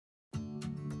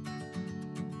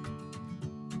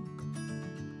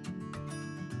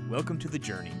Welcome to The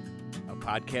Journey, a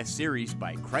podcast series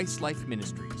by Christ Life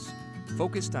Ministries,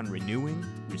 focused on renewing,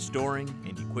 restoring,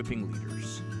 and equipping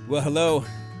leaders. Well, hello.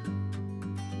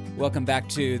 Welcome back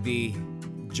to the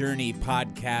Journey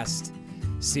podcast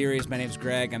series. My name's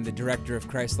Greg. I'm the director of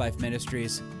Christ Life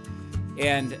Ministries,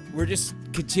 and we're just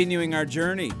continuing our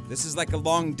journey. This is like a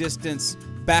long-distance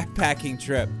backpacking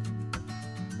trip.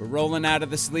 We're rolling out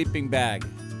of the sleeping bag,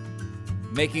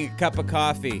 making a cup of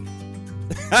coffee.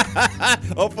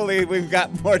 Hopefully we've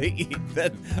got more to eat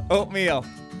than oatmeal.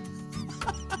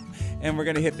 And we're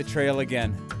going to hit the trail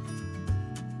again.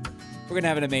 We're going to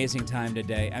have an amazing time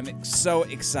today. I'm so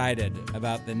excited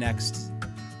about the next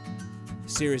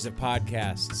series of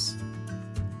podcasts,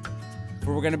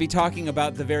 where we're going to be talking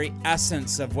about the very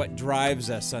essence of what drives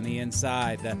us on the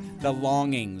inside, the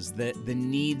longings, the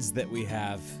needs that we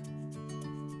have,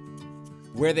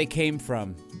 where they came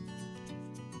from,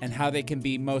 and how they can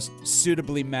be most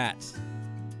suitably met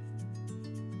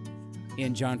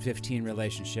in John 15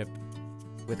 relationship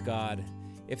with God.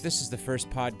 If this is the first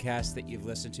podcast that you've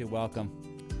listened to, welcome.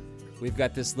 We've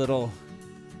got this little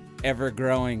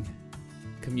ever-growing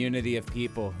community of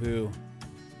people who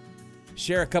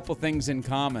share a couple things in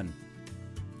common.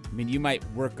 I mean, you might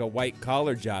work a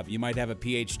white-collar job. You might have a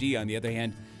PhD. On the other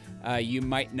hand, you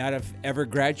might not have ever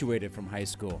graduated from high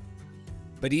school.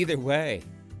 But either way,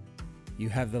 you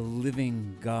have the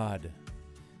living God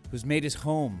who's made his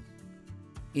home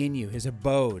in you, his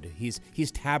abode. He's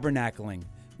tabernacling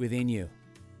within you.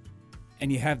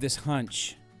 And you have this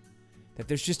hunch that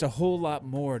there's just a whole lot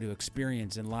more to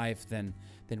experience in life than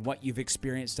what you've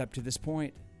experienced up to this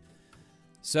point.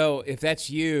 So if that's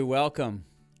you, welcome.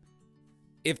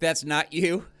 If that's not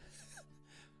you,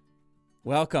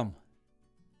 welcome.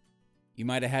 You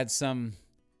might have had some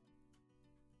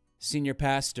senior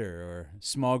pastor or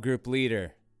small group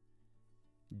leader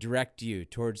direct you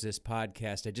towards this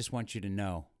podcast. I just want you to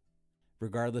know,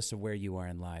 regardless of where you are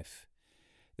in life,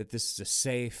 that this is a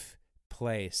safe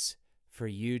place for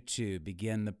you to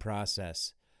begin the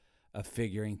process of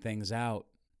figuring things out.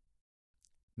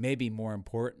 Maybe more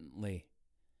importantly,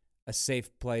 a safe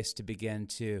place to begin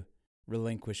to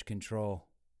relinquish control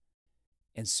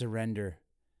and surrender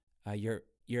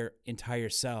your entire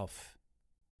self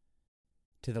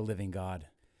to the living God.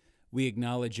 We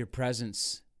acknowledge your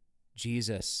presence,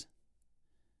 Jesus.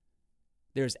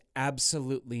 There's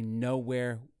absolutely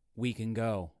nowhere we can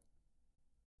go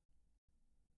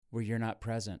where you're not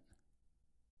present.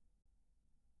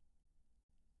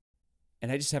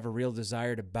 And I just have a real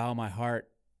desire to bow my heart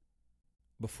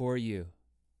before you.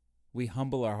 We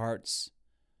humble our hearts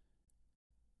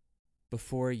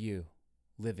before you,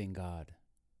 living God.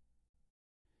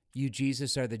 You,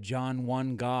 Jesus, are the John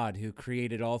 1 God who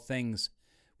created all things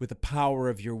with the power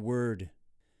of your word.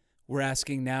 We're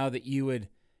asking now that you would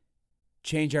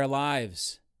change our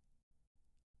lives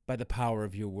by the power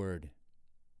of your word.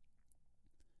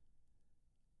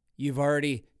 You've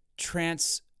already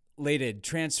transferred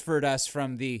us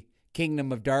from the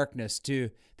kingdom of darkness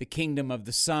to the kingdom of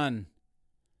the Son.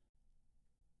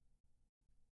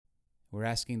 We're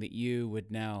asking that you would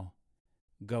now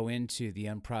go into the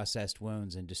unprocessed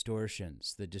wounds and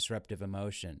distortions, the disruptive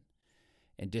emotion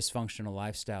and dysfunctional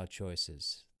lifestyle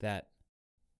choices that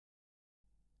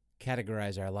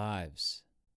categorize our lives.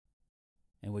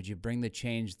 And would you bring the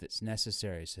change that's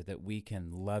necessary so that we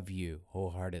can love you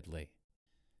wholeheartedly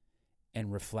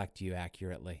and reflect you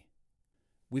accurately?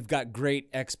 We've got great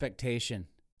expectation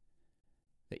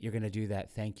that you're going to do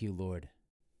that. Thank you, Lord.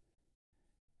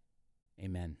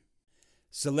 Amen.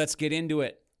 So let's get into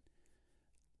it.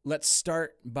 Let's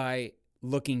start by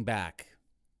looking back.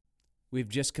 We've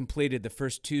just completed the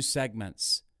first two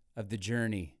segments of the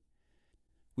journey.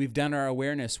 We've done our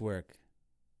awareness work.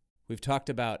 We've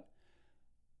talked about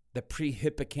the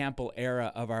pre-hippocampal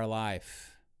era of our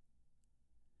life.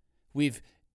 We've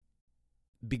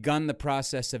begun the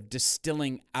process of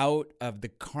distilling out of the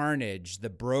carnage, the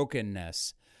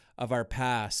brokenness of our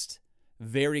past,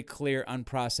 very clear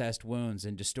unprocessed wounds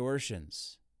and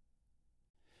distortions.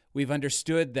 We've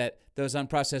understood that those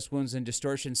unprocessed wounds and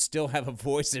distortions still have a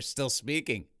voice. They're still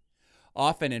speaking.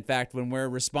 Often, in fact, when we're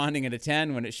responding at a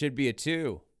 10 when it should be a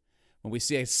 2, when we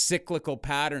see a cyclical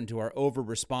pattern to our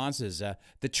over-responses,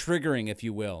 the triggering, if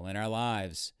you will, in our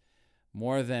lives,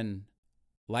 more than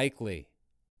likely,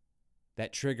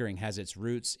 that triggering has its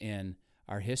roots in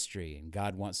our history, and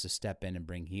God wants to step in and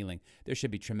bring healing. There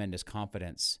should be tremendous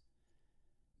confidence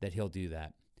that he'll do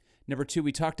that. Number 2,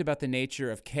 we talked about the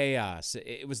nature of chaos.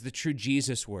 It was the true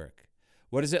Jesus work.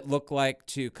 What does it look like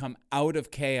to come out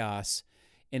of chaos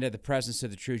into the presence of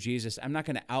the true Jesus? I'm not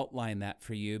going to outline that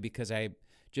for you because I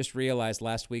Just realized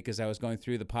last week as I was going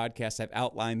through the podcast, I've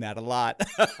outlined that a lot.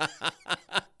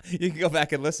 You can go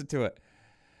back and listen to it.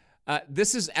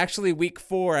 This is actually week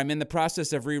 4. I'm in the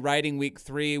process of rewriting week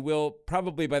 3. We'll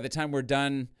probably, by the time we're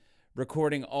done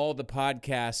recording all the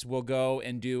podcasts, we'll go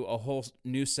and do a whole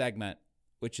new segment,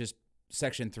 which is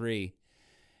section 3,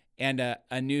 and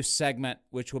a new segment,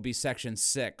 which will be section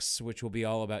 6, which will be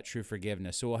all about true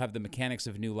forgiveness. So we'll have the mechanics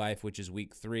of new life, which is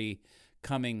week 3,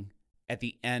 coming at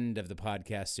the end of the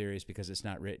podcast series because it's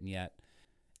not written yet.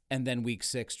 And then week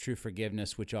 6, true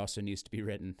forgiveness, which also needs to be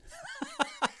written.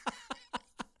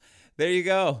 There you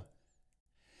go.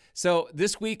 So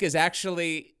this week is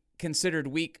actually considered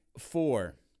week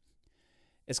 4.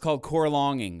 It's called Core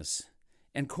Longings.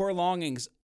 And Core Longings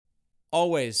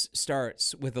always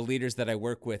starts with the leaders that I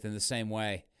work with in the same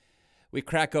way. We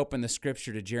crack open the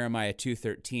scripture to Jeremiah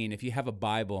 2:13. If you have a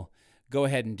Bible, go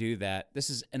ahead and do that. This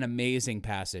is an amazing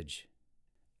passage.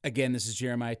 Again, this is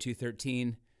Jeremiah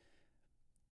 2:13.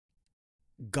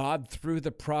 God, through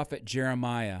the prophet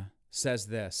Jeremiah, says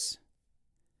this: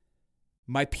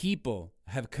 "My people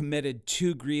have committed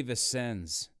 2 grievous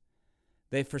sins.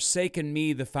 They've forsaken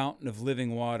me, the fountain of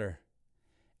living water,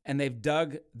 and they've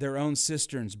dug their own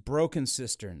cisterns, broken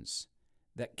cisterns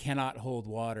that cannot hold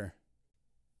water."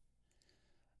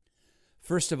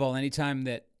 First of all, anytime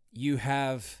that you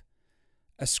have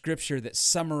a scripture that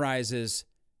summarizes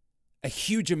a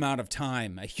huge amount of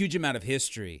time, a huge amount of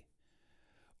history,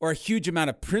 or a huge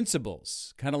amount of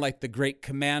principles, kind of like the Great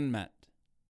Commandment,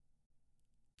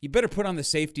 you better put on the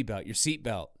safety belt, your seat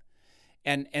belt,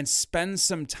 and spend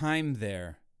some time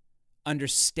there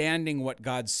understanding what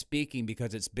God's speaking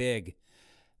because it's big.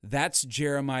 That's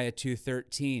Jeremiah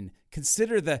 2:13.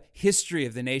 Consider the history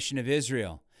of the nation of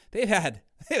Israel. They've had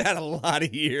a lot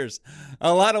of years,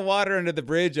 a lot of water under the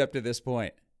bridge up to this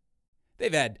point.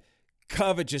 They've had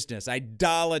covetousness,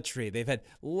 idolatry. They've had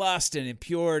lust and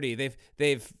impurity.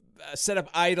 They've set up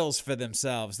idols for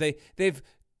themselves. They've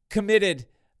committed,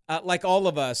 like all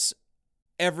of us,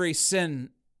 every sin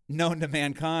known to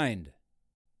mankind.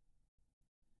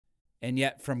 And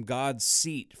yet from God's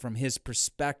seat, from his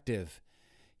perspective,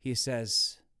 he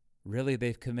says, really,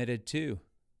 they've committed 2.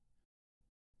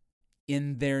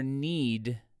 In their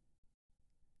need,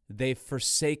 they've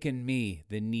forsaken me,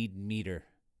 the need meter.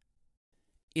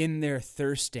 In their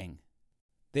thirsting,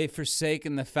 they've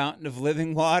forsaken the fountain of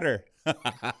living water.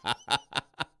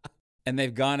 And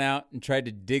they've gone out and tried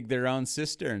to dig their own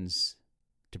cisterns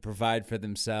to provide for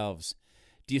themselves.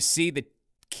 Do you see the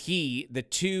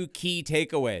 2 key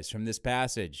takeaways from this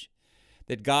passage?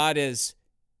 That God is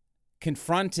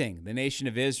confronting the nation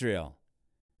of Israel,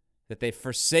 that they've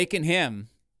forsaken him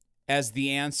as the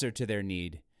answer to their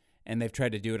need, and they've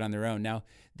tried to do it on their own. Now,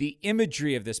 the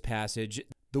imagery of this passage,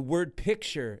 the word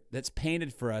picture that's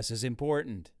painted for us is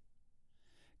important.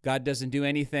 God doesn't do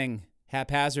anything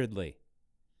haphazardly.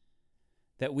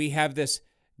 That we have this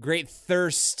great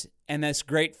thirst and this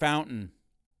great fountain,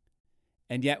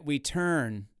 and yet we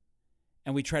turn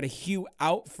and we try to hew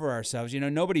out for ourselves.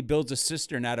 Nobody builds a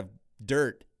cistern out of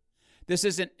dirt. This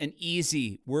isn't an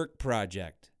easy work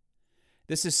project.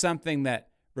 This is something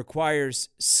that requires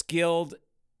skilled,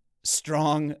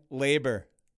 strong labor.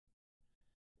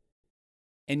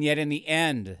 And yet in the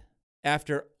end,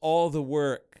 after all the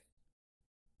work,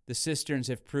 the cisterns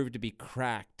have proved to be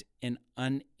cracked and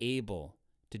unable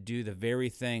to do the very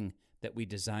thing that we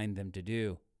designed them to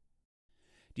do.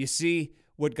 Do you see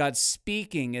what God's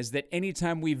speaking is that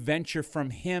anytime we venture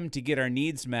from him to get our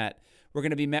needs met, we're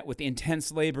going to be met with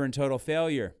intense labor and total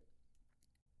failure.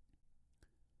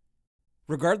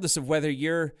 Regardless of whether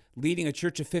you're leading a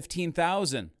church of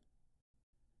 15,000,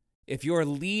 if you're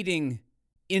leading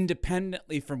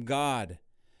independently from God,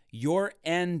 your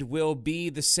end will be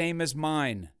the same as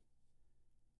mine.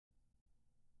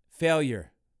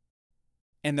 Failure.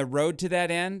 And the road to that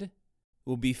end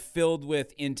will be filled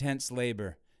with intense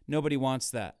labor. Nobody wants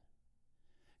that.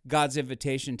 God's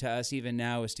invitation to us even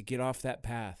now is to get off that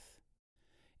path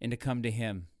and to come to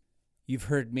him. You've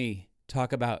heard me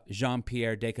talk about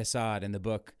Jean-Pierre de Caussade in the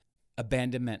book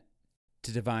Abandonment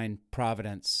to Divine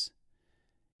Providence.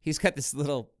 He's got this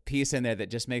little piece in there that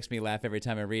just makes me laugh every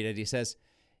time I read it. He says,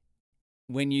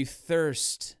 when you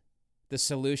thirst, the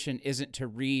solution isn't to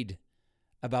read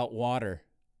about water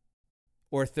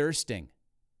or thirsting.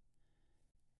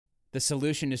 The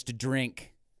solution is to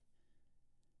drink.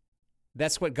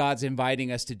 That's what God's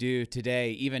inviting us to do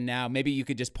today, even now. Maybe you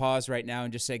could just pause right now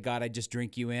and just say, God, I just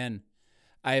drink you in.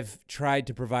 I've tried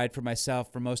to provide for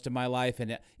myself for most of my life,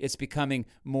 and it's becoming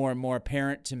more and more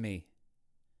apparent to me.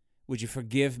 Would you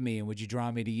forgive me, and would you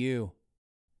draw me to you?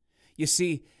 You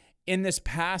see, in this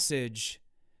passage,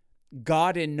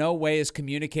 God in no way is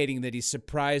communicating that he's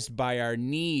surprised by our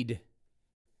need.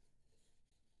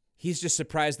 He's just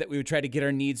surprised that we would try to get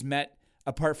our needs met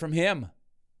apart from him.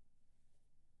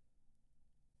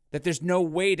 That there's no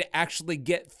way to actually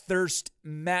get thirst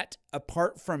met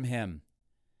apart from him.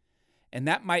 And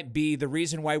that might be the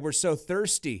reason why we're so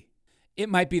thirsty. It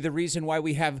might be the reason why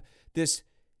we have this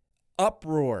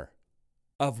uproar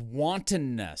of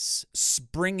wantonness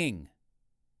springing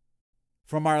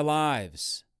from our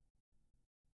lives,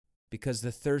 because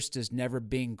the thirst is never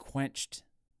being quenched.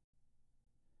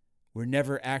 We're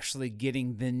never actually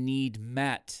getting the need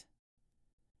met.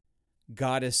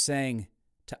 God is saying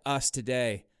to us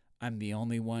today, I'm the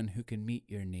only one who can meet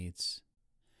your needs.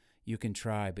 You can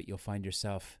try, but you'll find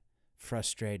yourself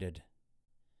frustrated,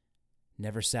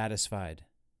 never satisfied,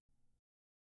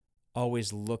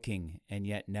 always looking and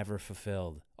yet never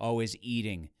fulfilled, always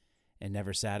eating and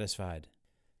never satisfied.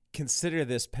 Consider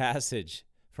this passage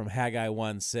from Haggai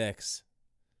 1:6.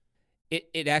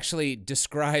 It actually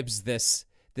describes this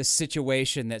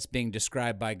situation that's being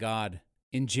described by God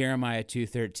in Jeremiah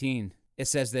 2:13. It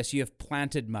says this, you have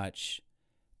planted much,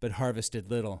 but harvested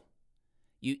little.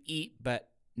 You eat, but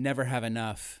never have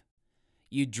enough.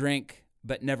 You drink,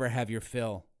 but never have your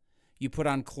fill. You put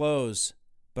on clothes,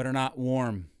 but are not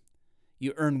warm.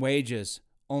 You earn wages,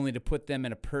 only to put them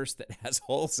in a purse that has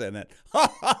holes in it.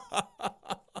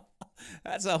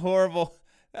 That's a horrible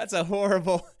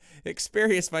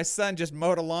experience. My son just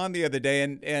mowed a lawn the other day,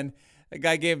 and the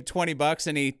guy gave him $20,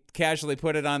 and he casually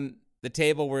put it on the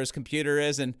table where his computer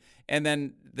is, and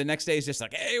then the next day he's just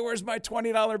like, hey, where's my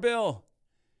 $20 bill?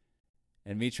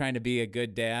 And me trying to be a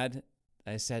good dad,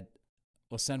 I said,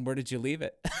 well, son, where did you leave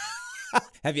it?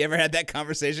 Have you ever had that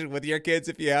conversation with your kids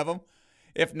if you have them?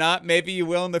 If not, maybe you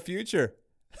will in the future.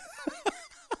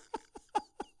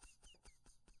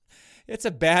 It's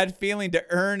a bad feeling to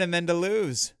earn and then to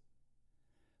lose.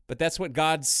 But that's what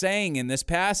God's saying in this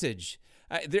passage.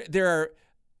 There are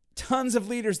tons of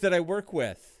leaders that I work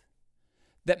with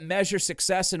that measure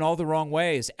success in all the wrong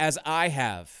ways, as I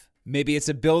have. Maybe it's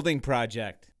a building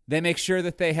project. They make sure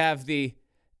that they have the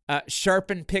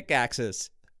sharpened pickaxes.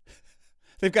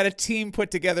 They've got a team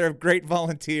put together of great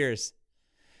volunteers.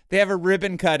 They have a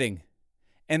ribbon cutting,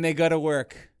 and they go to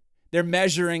work. They're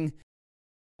measuring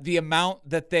the amount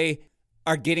that they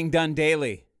are getting done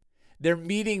daily. They're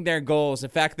meeting their goals. In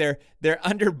fact, they're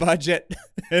under budget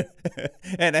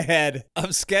and ahead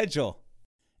of schedule.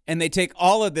 And they take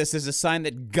all of this as a sign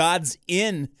that God's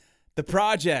in the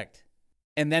project.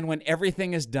 And then when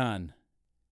everything is done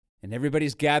and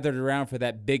everybody's gathered around for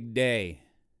that big day,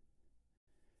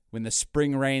 when the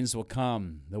spring rains will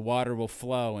come, the water will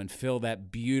flow and fill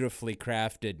that beautifully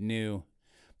crafted new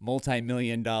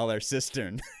multi-million-dollar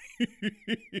cistern.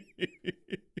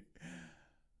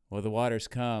 Well, the waters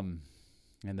come,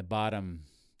 and the bottom,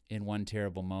 in one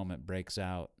terrible moment, breaks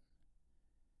out.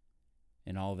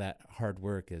 And all that hard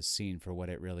work is seen for what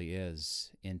it really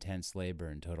is, intense labor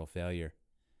and total failure.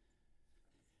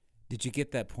 Did you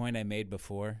get that point I made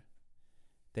before?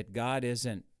 That God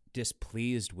isn't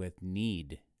displeased with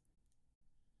need.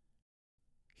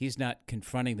 He's not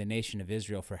confronting the nation of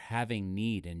Israel for having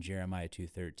need in Jeremiah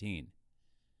 2:13.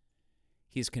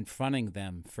 He's confronting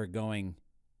them for going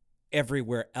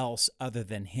everywhere else other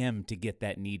than him to get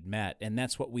that need met. And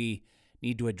that's what we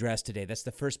need to address today. That's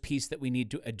the first piece that we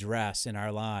need to address in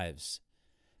our lives.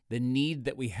 The need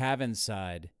that we have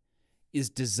inside is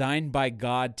designed by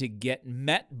God to get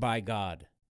met by God.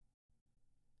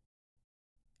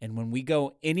 And when we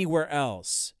go anywhere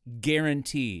else,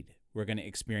 guaranteed, we're going to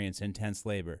experience intense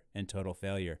labor and total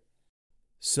failure.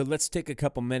 So let's take a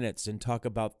couple minutes and talk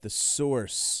about the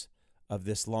source of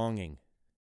this longing,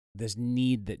 this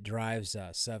need that drives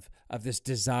us, of this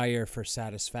desire for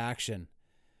satisfaction.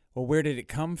 Well, where did it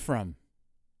come from?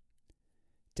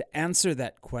 To answer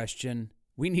that question,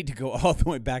 we need to go all the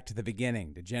way back to the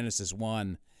beginning, to Genesis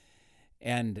 1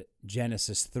 and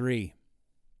Genesis 3.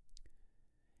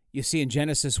 You see, in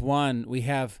Genesis 1, we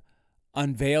have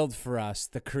unveiled for us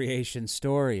the creation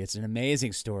story. It's an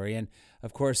amazing story. And,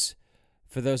 of course,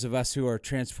 for those of us who are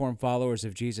transformed followers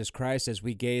of Jesus Christ, as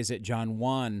we gaze at John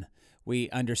 1, we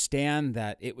understand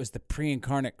that it was the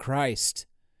pre-incarnate Christ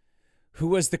who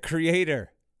was the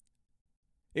creator.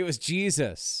 It was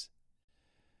Jesus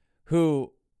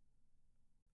who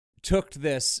took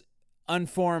this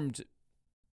unformed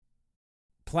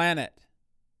planet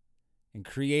and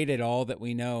created all that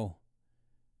we know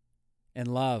and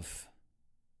love.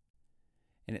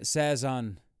 And it says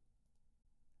on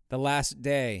the last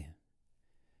day,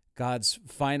 God's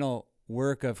final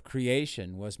work of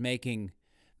creation was making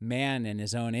man in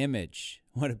his own image.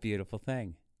 What a beautiful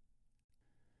thing.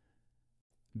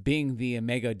 being the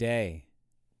Imago Dei,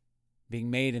 being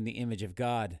made in the image of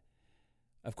God,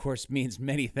 of course, means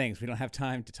many things. We don't have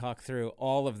time to talk through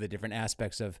all of the different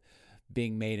aspects of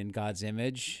being made in God's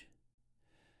image,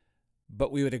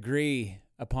 but we would agree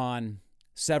upon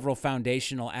several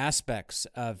foundational aspects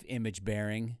of image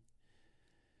bearing.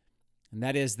 And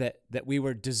that is that we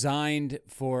were designed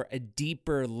for a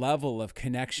deeper level of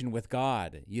connection with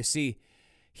God. You see,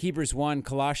 Hebrews 1,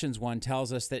 Colossians 1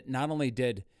 tells us that not only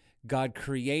did God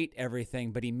create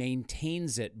everything, but he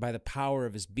maintains it by the power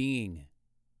of his being.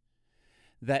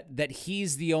 That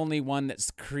he's the only one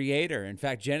that's creator. In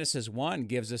fact, Genesis 1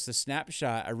 gives us a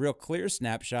snapshot, a real clear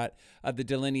snapshot of the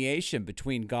delineation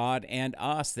between God and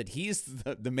us, that he's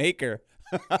the maker.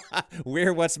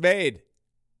 We're what's made.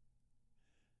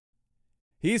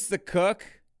 He's the cook.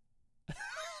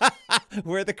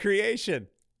 We're the creation.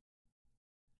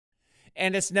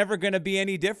 And it's never going to be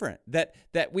any different. That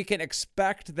we can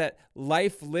expect that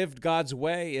life lived God's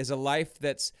way is a life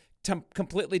that's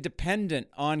completely dependent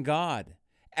on God,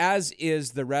 as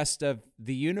is the rest of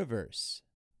the universe.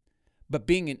 But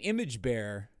being an image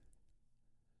bearer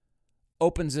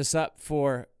opens us up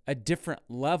for a different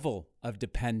level of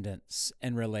dependence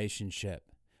and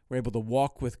relationship. We're able to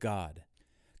walk with God,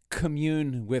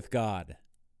 commune with God,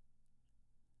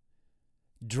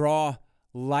 draw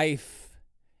life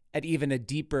at even a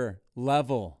deeper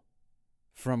level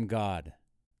from God.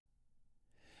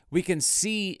 We can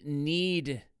see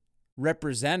need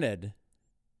represented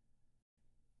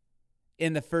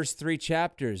in the first 3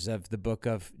 chapters of the book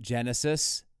of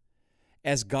Genesis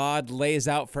as God lays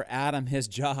out for Adam his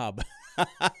job.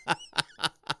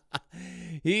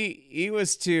 He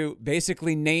was to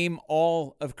basically name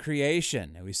all of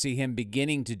creation. And we see him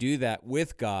beginning to do that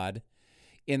with God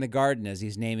in the garden as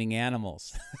he's naming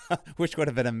animals, which would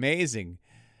have been amazing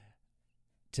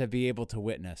to be able to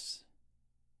witness.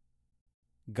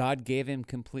 God gave him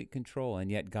complete control, and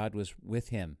yet God was with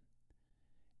him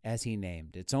as he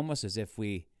named. It's almost as if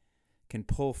we can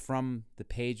pull from the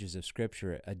pages of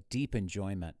Scripture a deep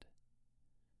enjoyment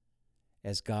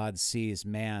as God sees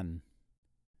man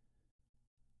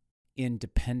in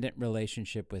dependent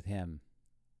relationship with him,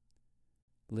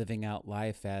 living out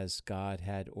life as God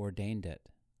had ordained it.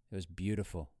 It was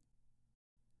beautiful.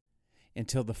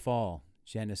 Until the fall,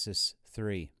 Genesis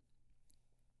 3,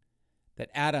 that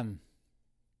Adam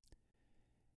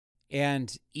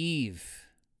and Eve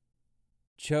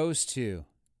chose to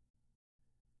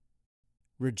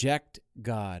reject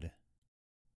God,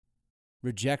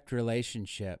 reject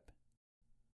relationship,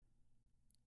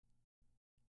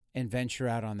 and venture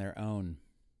out on their own.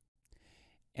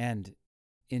 And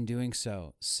in doing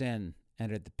so, sin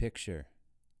entered the picture.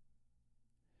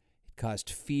 It caused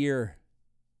fear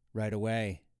right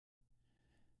away,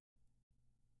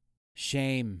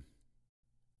 shame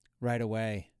right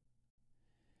away.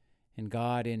 And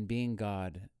God, in being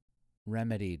God,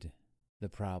 remedied the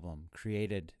problem,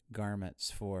 created garments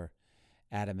for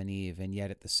Adam and Eve, and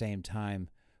yet at the same time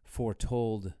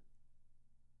foretold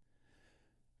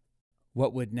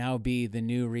what would now be the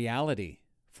new reality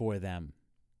for them.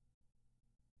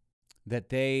 That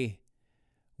they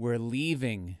were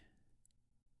leaving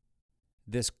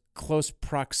this close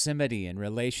proximity and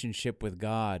relationship with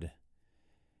God,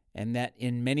 and that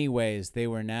in many ways they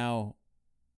were now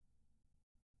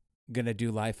going to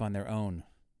do life on their own.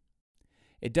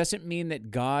 It doesn't mean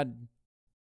that God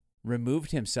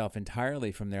removed himself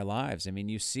entirely from their lives. I mean,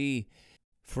 you see,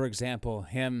 for example,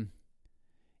 him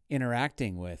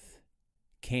interacting with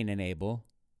Cain and Abel,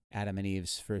 Adam and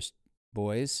Eve's first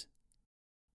boys.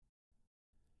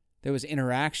 There was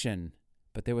interaction,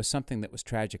 but there was something that was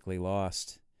tragically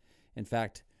lost. In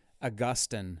fact,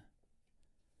 Augustine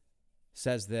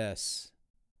says this,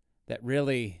 that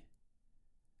really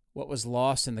what was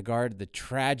lost in the garden, the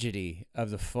tragedy of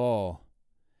the fall,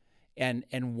 and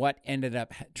what ended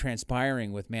up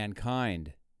transpiring with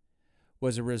mankind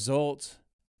was a result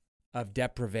of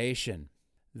deprivation,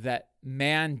 that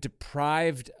man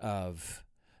deprived of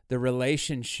the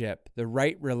relationship, the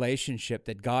right relationship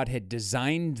that God had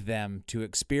designed them to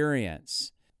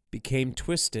experience, became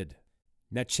twisted.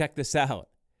 Now check this out.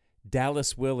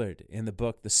 Dallas Willard, in the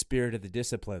book The Spirit of the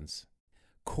Disciplines,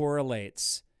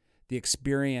 correlates the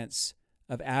experience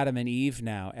of Adam and Eve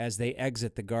now as they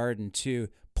exit the garden to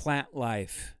plant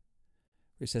life.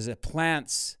 He says that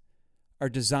plants are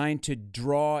designed to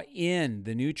draw in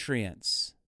the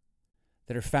nutrients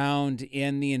that are found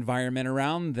in the environment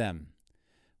around them,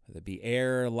 whether it be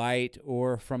air, light,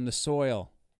 or from the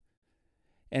soil.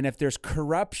 And if there's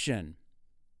corruption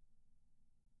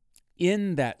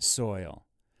in that soil,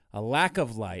 a lack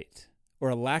of light or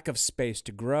a lack of space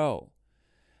to grow,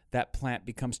 that plant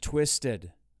becomes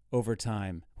twisted over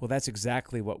time. Well, that's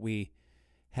exactly what we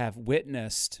have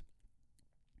witnessed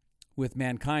with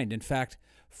mankind. In fact,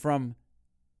 from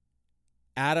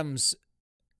Adam's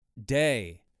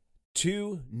day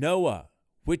to Noah,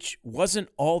 which wasn't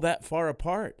all that far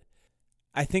apart.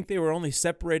 I think they were only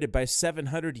separated by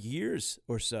 700 years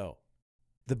or so.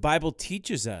 The Bible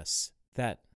teaches us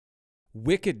that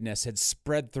wickedness had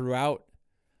spread throughout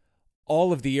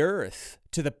all of the earth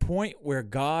to the point where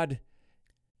God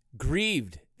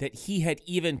grieved that he had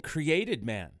even created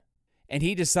man. And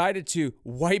he decided to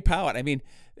wipe out. I mean,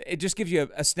 it just gives you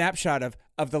a snapshot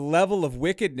of the level of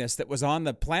wickedness that was on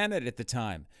the planet at the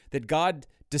time, that God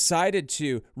decided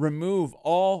to remove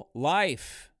all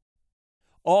life,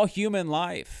 all human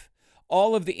life,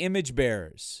 all of the image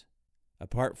bearers,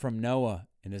 apart from Noah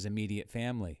and his immediate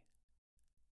family.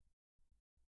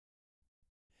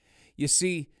 You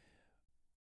see,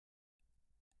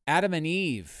 Adam and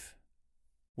Eve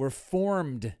were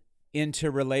formed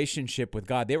into relationship with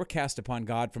God. They were cast upon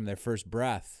God from their first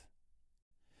breath.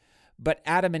 But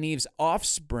Adam and Eve's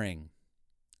offspring,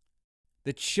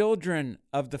 the children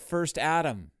of the first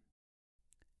Adam,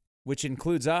 which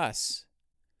includes us,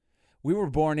 we were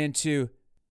born into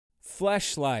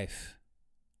flesh life,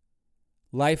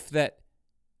 life that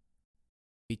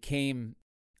became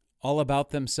all about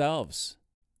themselves,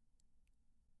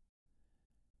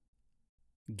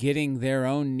 getting their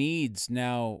own needs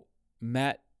now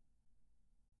met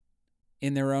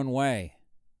in their own way.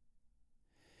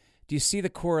 Do you see the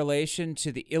correlation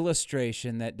to the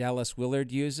illustration that Dallas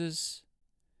Willard uses?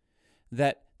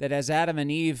 That as Adam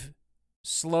and Eve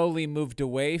slowly moved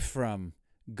away from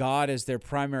God as their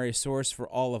primary source for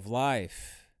all of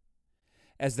life,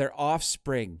 as their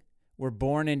offspring were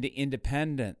born into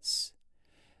independence,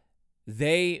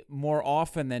 they more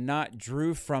often than not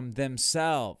drew from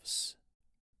themselves.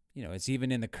 You know, it's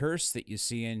even in the curse that you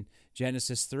see in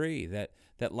Genesis 3,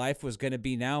 that life was going to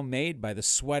be now made by the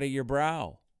sweat of your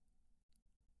brow.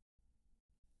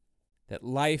 That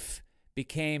life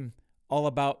became all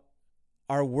about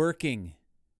our working.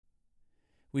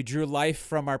 We drew life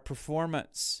from our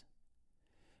performance.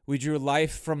 We drew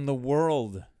life from the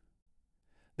world.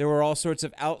 There were all sorts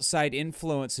of outside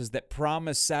influences that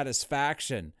promised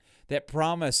satisfaction, that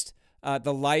promised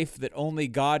the life that only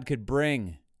God could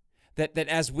bring. That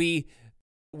as we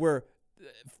were,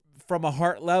 from a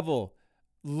heart level,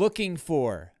 looking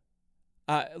to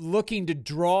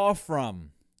draw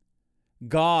from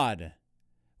God,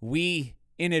 we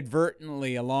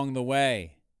inadvertently along the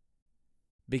way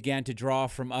began to draw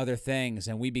from other things,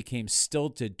 and we became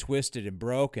stilted, twisted, and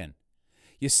broken.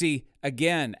 You see,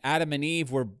 again, Adam and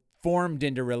Eve were formed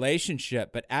into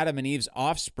relationship, but Adam and Eve's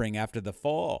offspring after the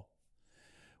fall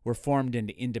were formed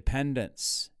into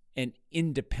independence. And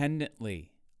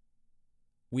independently,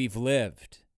 we've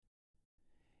lived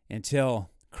until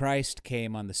Christ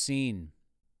came on the scene.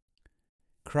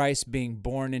 Christ being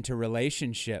born into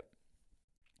relationship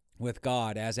with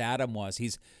God as Adam was.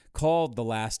 He's called the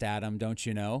last Adam, don't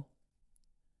you know?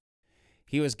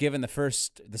 He was given the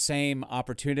same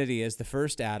opportunity as the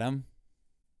first Adam.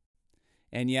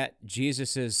 And yet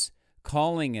Jesus'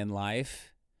 calling in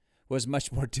life was much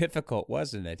more difficult,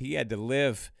 wasn't it? He had to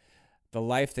live the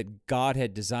life that God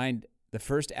had designed the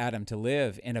first Adam to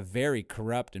live in a very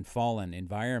corrupt and fallen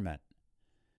environment,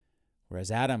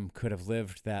 whereas Adam could have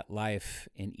lived that life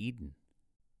in Eden.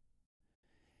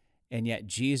 And yet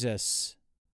Jesus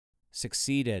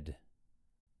succeeded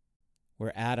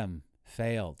where Adam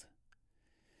failed.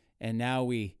 And now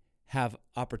we have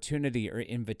opportunity or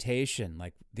invitation,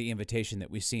 like the invitation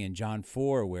that we see in John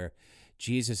 4, where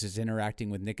Jesus is interacting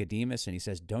with Nicodemus, and he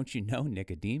says, "Don't you know,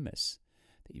 Nicodemus,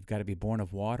 that you've got to be born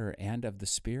of water and of the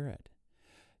Spirit?"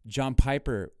 John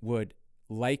Piper would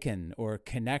liken or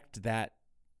connect that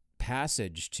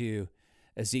passage to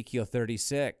Ezekiel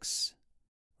 36,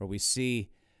 where we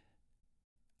see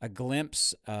a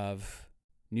glimpse of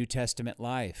New Testament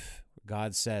life.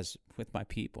 God says, with my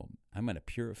people, I'm going to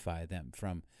purify them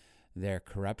from their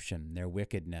corruption, their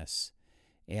wickedness,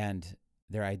 and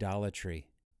their idolatry.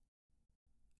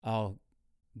 I'll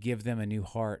give them a new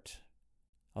heart.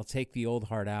 I'll take the old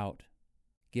heart out,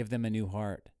 give them a new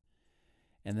heart,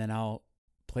 and then I'll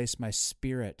place my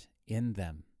Spirit in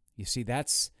them. You see,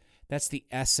 that's the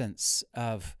essence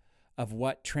of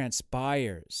what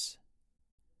transpires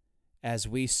as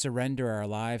we surrender our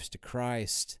lives to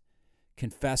Christ,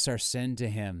 confess our sin to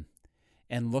Him,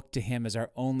 and look to Him as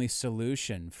our only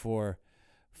solution for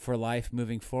life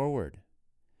moving forward.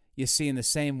 You see, in the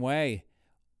same way,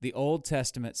 the Old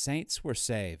Testament saints were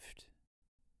saved.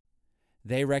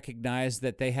 They recognized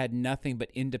that they had nothing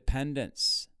but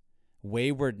independence,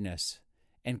 waywardness,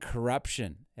 and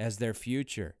corruption as their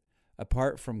future.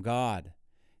 apart from God.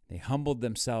 They humbled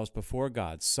themselves before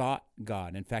God, sought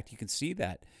God. In fact, you can see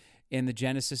that in the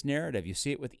Genesis narrative. You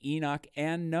see it with Enoch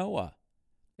and Noah.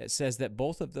 It says that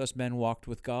both of those men walked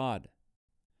with God,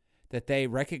 that they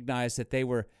recognized that they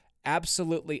were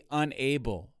absolutely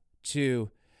unable to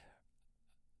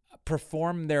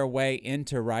perform their way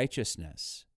into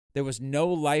righteousness. There was no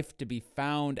life to be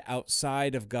found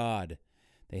outside of God.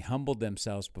 They humbled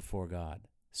themselves before God,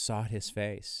 sought his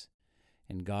face,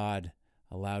 and God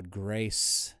allowed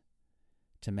grace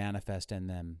to manifest in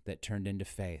them that turned into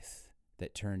faith,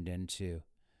 that turned into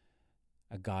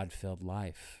a God-filled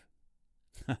life.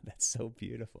 That's so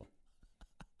beautiful.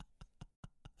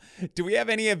 Do we have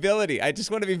any ability? I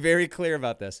just want to be very clear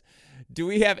about this. Do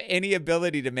we have any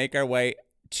ability to make our way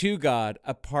to God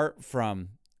apart from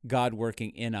God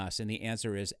working in us? And the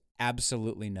answer is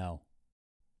absolutely no.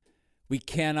 We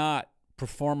cannot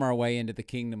perform our way into the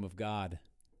kingdom of God.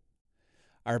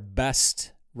 Our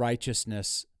best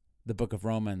righteousness, the book of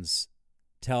Romans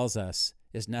tells us,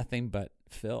 is nothing but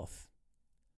filth.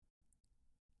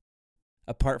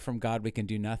 Apart from God, we can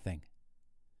do nothing.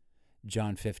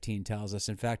 John 15 tells us.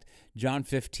 In fact, John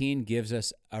 15 gives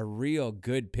us a real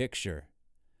good picture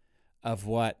of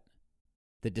what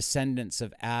the descendants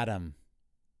of Adam,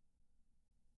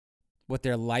 what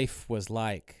their life was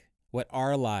like, what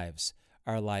our lives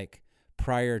are like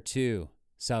prior to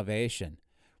salvation.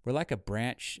 We're like a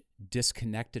branch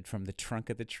disconnected from the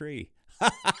trunk of the tree.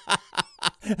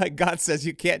 God says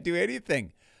you can't do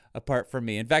anything apart from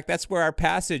me. In fact, that's where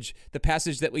the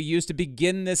passage that we used to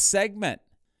begin this segment,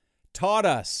 taught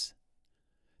us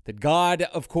that God,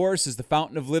 of course, is the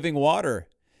fountain of living water,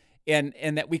 and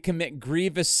that we commit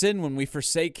grievous sin when we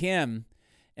forsake him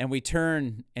and we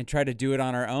turn and try to do it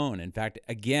on our own. In fact,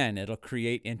 again, it'll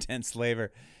create intense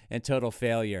labor and total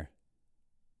failure.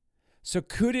 So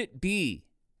could it be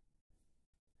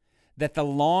that the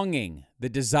longing, the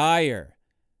desire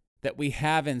that we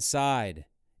have inside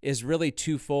is really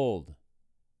twofold?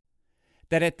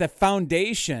 That at the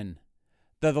foundation,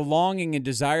 the longing and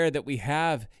desire that we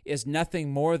have is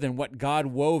nothing more than what God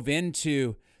wove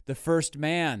into the first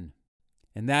man,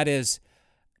 and that is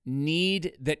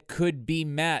need that could be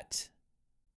met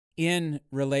in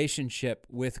relationship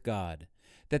with God.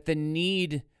 That the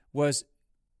need was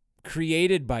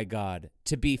created by God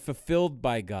to be fulfilled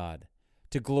by God,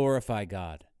 to glorify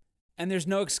God. And there's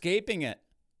no escaping it.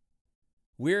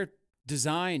 We're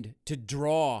designed to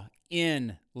draw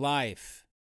in life.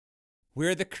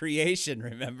 We're the creation,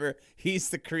 remember? He's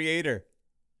the creator.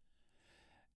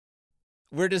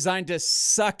 We're designed to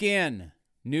suck in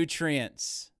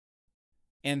nutrients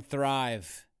and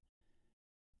thrive.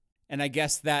 And I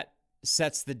guess that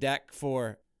sets the deck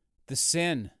for the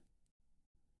sin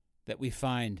that we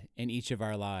find in each of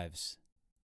our lives.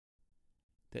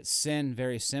 That sin,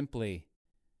 very simply,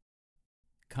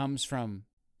 comes from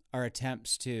our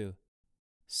attempts to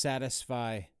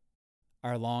satisfy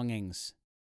our longings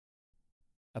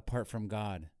apart from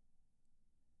God.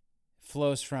 It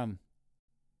flows from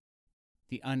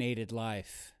the unaided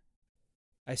life.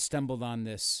 I stumbled on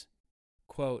this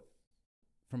quote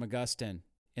from Augustine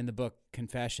in the book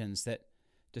Confessions that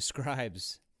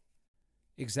describes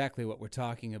exactly what we're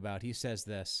talking about. He says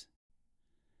this: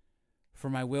 "For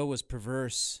my will was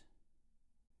perverse,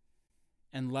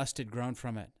 and lust had grown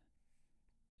from it.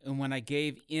 And when I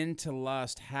gave in to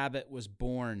lust, habit was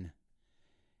born.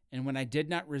 And when I did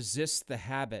not resist the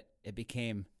habit, it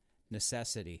became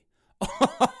necessity."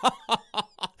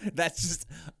 That's just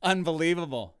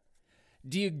unbelievable.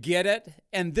 Do you get it?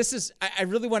 And this is, I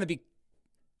really want to be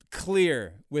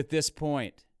clear with this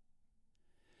point.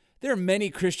 There are many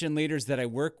Christian leaders that I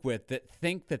work with that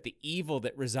think that the evil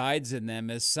that resides in them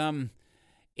is some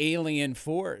alien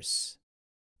force.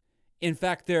 In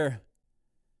fact, they're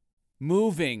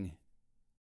moving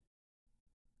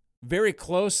very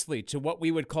closely to what we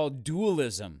would call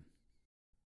dualism,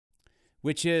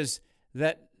 which is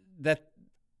that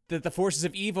the forces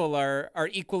of evil are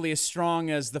equally as strong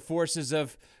as the forces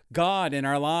of God in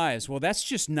our lives. Well, that's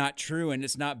just not true, and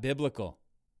it's not biblical.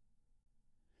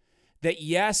 That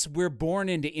yes, we're born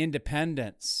into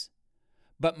independence,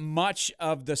 but much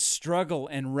of the struggle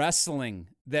and wrestling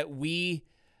that we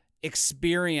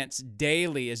experience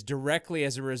daily is directly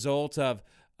as a result of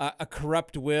a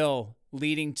corrupt will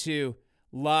leading to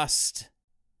lust,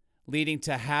 leading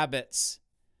to habits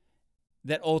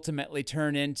that ultimately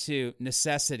turn into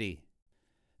necessity.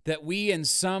 That we, in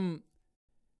some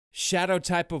shadow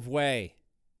type of way,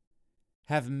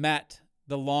 have met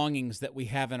the longings that we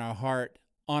have in our heart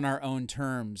on our own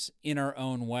terms, in our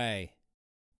own way.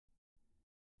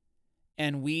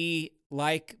 And we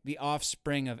like the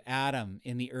offspring of Adam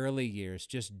in the early years,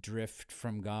 just drift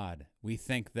from God. We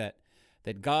think that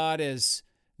God is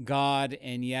God,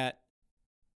 and yet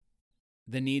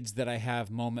the needs that I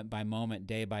have moment by moment,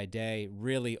 day by day,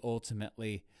 really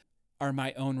ultimately are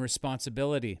my own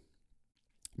responsibility.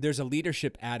 There's a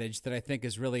leadership adage that I think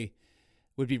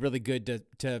would be really good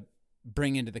to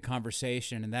bring into the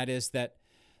conversation, and that is that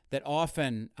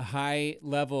often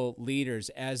high-level leaders,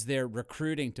 as they're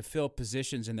recruiting to fill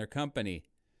positions in their company,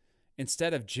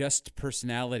 instead of just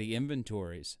personality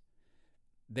inventories,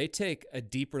 they take a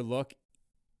deeper look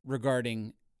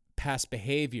regarding past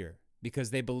behavior,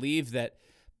 because they believe that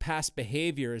past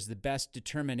behavior is the best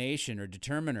determination or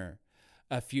determiner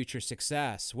of future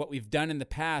success. What we've done in the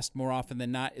past, more often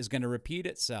than not, is going to repeat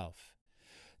itself.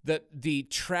 The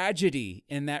tragedy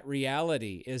in that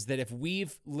reality is that if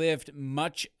we've lived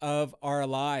much of our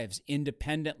lives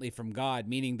independently from God,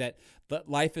 meaning that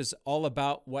life is all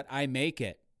about what I make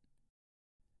it,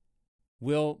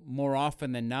 we'll more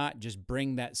often than not just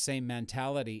bring that same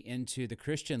mentality into the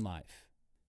Christian life.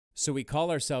 So we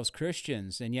call ourselves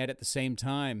Christians, and yet at the same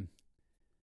time,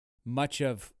 much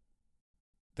of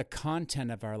the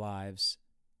content of our lives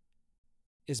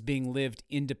is being lived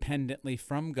independently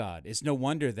from God. It's no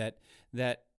wonder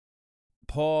that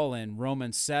Paul in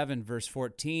Romans 7, verse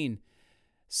 14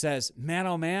 says, man,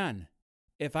 oh man,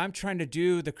 if I'm trying to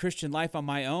do the Christian life on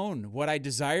my own, what I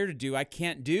desire to do, I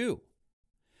can't do.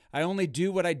 I only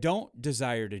do what I don't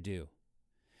desire to do.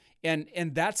 And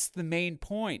that's the main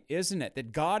point, isn't it?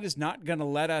 That God is not going to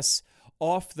let us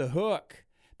off the hook.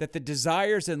 That the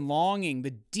desires and longing,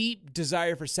 the deep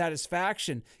desire for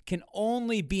satisfaction, can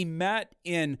only be met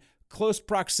in close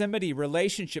proximity,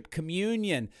 relationship,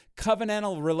 communion,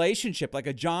 covenantal relationship, like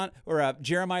a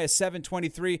Jeremiah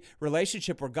 7:23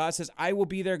 relationship where God says, I will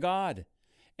be their God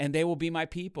and they will be my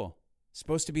people. It's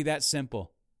supposed to be that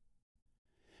simple.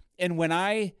 And when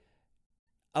I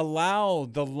allow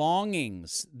the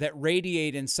longings that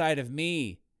radiate inside of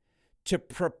me to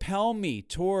propel me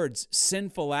towards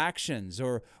sinful actions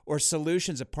or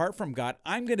solutions apart from God,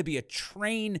 I'm going to be a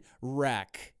train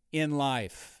wreck in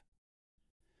life.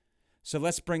 So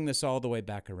let's bring this all the way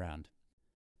back around.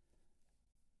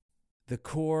 The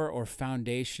core or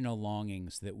foundational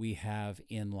longings that we have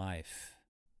in life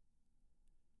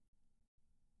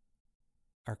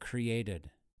are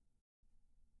created,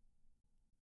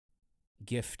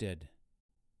 gifted,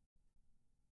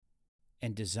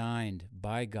 and designed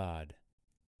by God,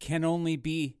 can only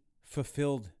be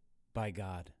fulfilled by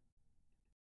God.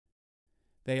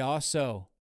 They also,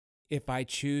 if I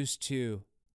choose to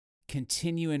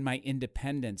continue in my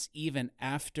independence, even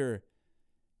after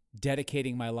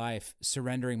dedicating my life,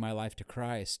 surrendering my life to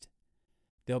Christ,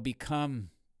 they'll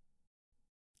become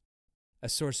a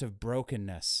source of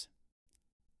brokenness.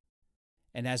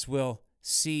 And as we'll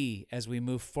see as we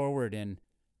move forward in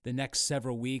the next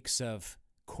several weeks of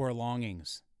core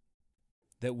longings,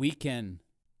 that we can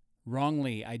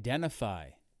wrongly identify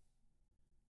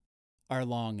our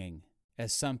longing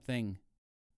as something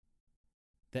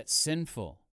that's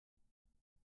sinful,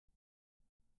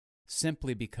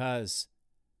 simply because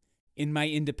in my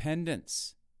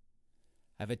independence,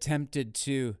 I've attempted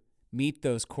to meet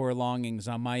those core longings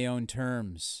on my own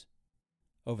terms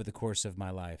over the course of my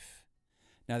life.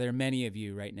 Now, there are many of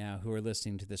you right now who are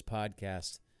listening to this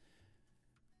podcast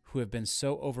who have been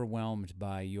so overwhelmed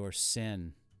by your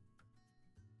sin.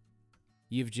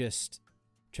 You've just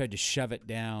tried to shove it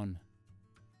down,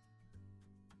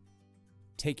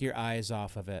 take your eyes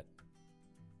off of it,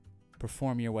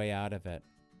 perform your way out of it.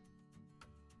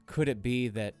 Could it be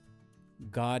that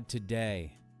God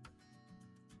today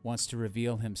wants to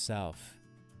reveal himself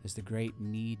as the great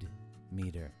need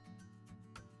meter,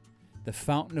 the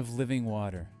fountain of living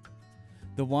water,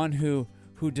 the one who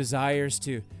desires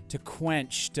to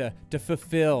quench, to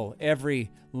fulfill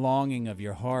every longing of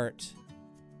your heart?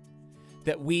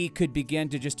 That we could begin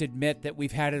to just admit that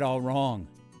we've had it all wrong.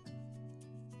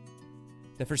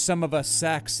 That for some of us,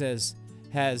 sex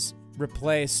has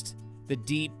replaced the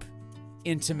deep,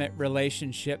 intimate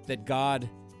relationship that God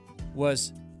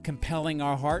was compelling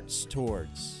our hearts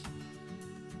towards.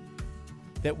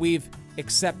 That we've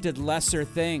accepted lesser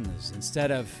things instead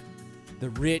of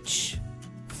the rich,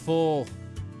 full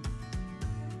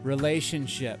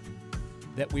relationship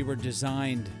that we were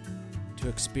designed to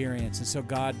experience. And so,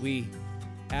 God, we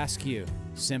ask you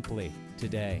simply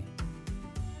today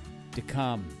to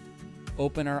come,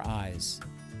 open our eyes,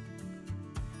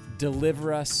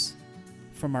 deliver us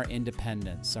from our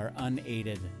independence, our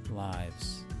unaided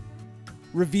lives.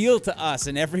 Reveal to us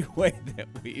in every way that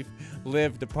we've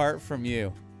lived apart from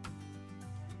you,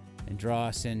 and draw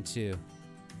us into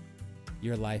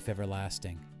your life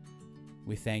everlasting.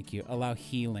 We thank you. Allow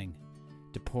healing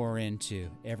to pour into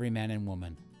every man and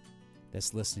woman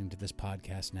that's listening to this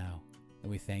podcast now.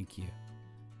 And we thank you.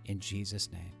 In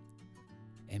Jesus' name,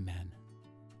 amen.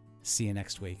 See you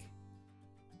next week.